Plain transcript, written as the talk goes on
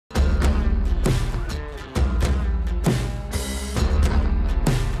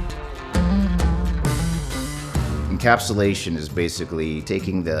Encapsulation is basically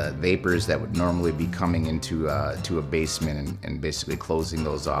taking the vapors that would normally be coming into to a basement and basically closing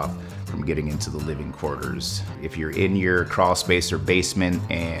those off from getting into the living quarters. If you're in your crawl space or basement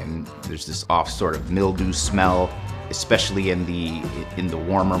and there's this off sort of mildew smell, especially in the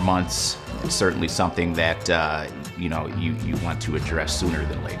warmer months, it's certainly something that you want to address sooner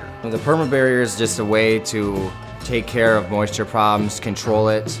than later. The perma barrier is just a way to take care of moisture problems, control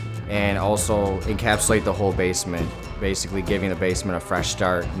it, and also encapsulate the whole basement, basically giving the basement a fresh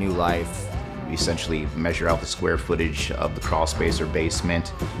start, new life. We essentially measure out the square footage of the crawl space or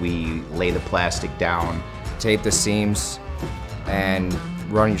basement. We lay the plastic down, tape the seams, and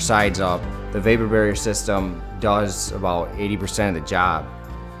run your sides up. The vapor barrier system does about 80% of the job,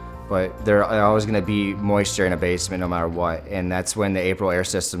 but there's always going to be moisture in a basement no matter what, and that's when the AprilAire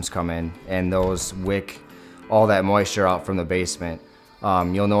systems come in, and those wick all that moisture out from the basement.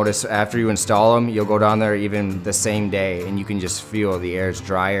 You'll notice after you install them, you'll go down there even the same day and you can just feel the air's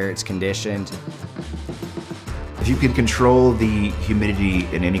drier, it's conditioned. If you can control the humidity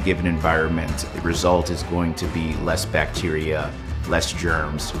in any given environment, the result is going to be less bacteria, less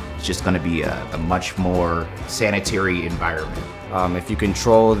germs. It's just going to be a much more sanitary environment. If you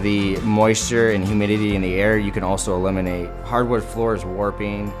control the moisture and humidity in the air, you can also eliminate hardwood floors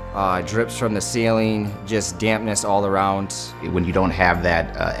warping, drips from the ceiling, just dampness all around. When you don't have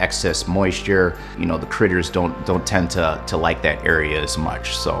that excess moisture, the critters don't tend to like that area as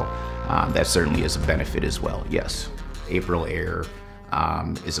much. So that certainly is a benefit as well, yes. AprilAire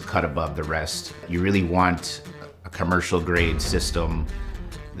is a cut above the rest. You really want a commercial grade system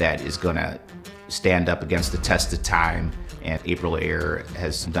that is gonna stand up against the test of time, and AprilAire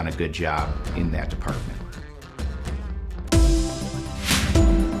has done a good job in that department.